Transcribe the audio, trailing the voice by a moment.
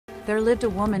There lived a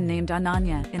woman named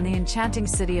Ananya in the enchanting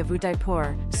city of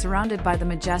Udaipur, surrounded by the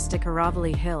majestic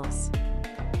Aravalli hills.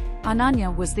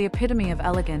 Ananya was the epitome of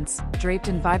elegance, draped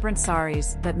in vibrant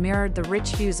saris that mirrored the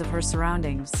rich hues of her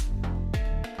surroundings.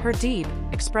 Her deep,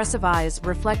 expressive eyes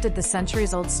reflected the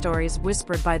centuries-old stories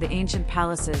whispered by the ancient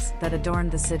palaces that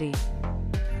adorned the city.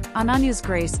 Ananya's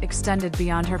grace extended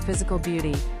beyond her physical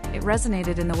beauty. It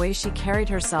resonated in the way she carried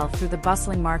herself through the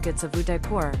bustling markets of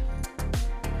Udaipur.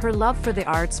 Her love for the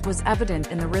arts was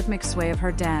evident in the rhythmic sway of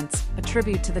her dance, a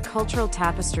tribute to the cultural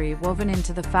tapestry woven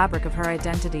into the fabric of her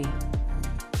identity.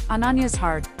 Ananya's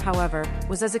heart, however,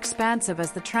 was as expansive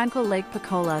as the tranquil Lake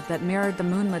Picola that mirrored the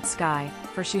moonlit sky,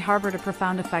 for she harbored a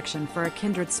profound affection for a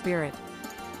kindred spirit.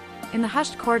 In the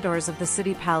hushed corridors of the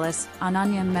city palace,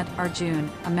 Ananya met Arjun,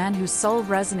 a man whose soul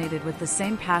resonated with the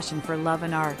same passion for love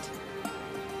and art.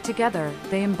 Together,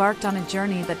 they embarked on a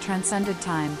journey that transcended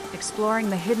time, exploring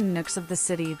the hidden nooks of the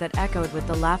city that echoed with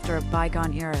the laughter of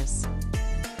bygone eras.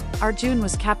 Arjun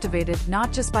was captivated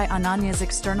not just by Ananya's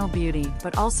external beauty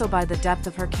but also by the depth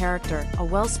of her character, a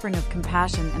wellspring of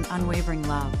compassion and unwavering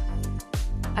love.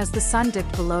 As the sun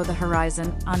dipped below the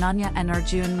horizon, Ananya and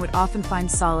Arjun would often find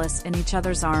solace in each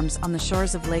other's arms on the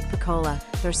shores of Lake Picola,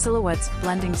 their silhouettes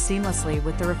blending seamlessly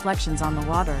with the reflections on the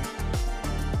water.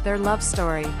 Their love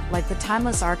story, like the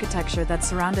timeless architecture that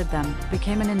surrounded them,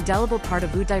 became an indelible part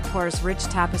of Udaipur's rich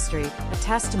tapestry, a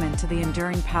testament to the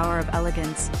enduring power of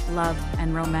elegance, love,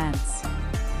 and romance.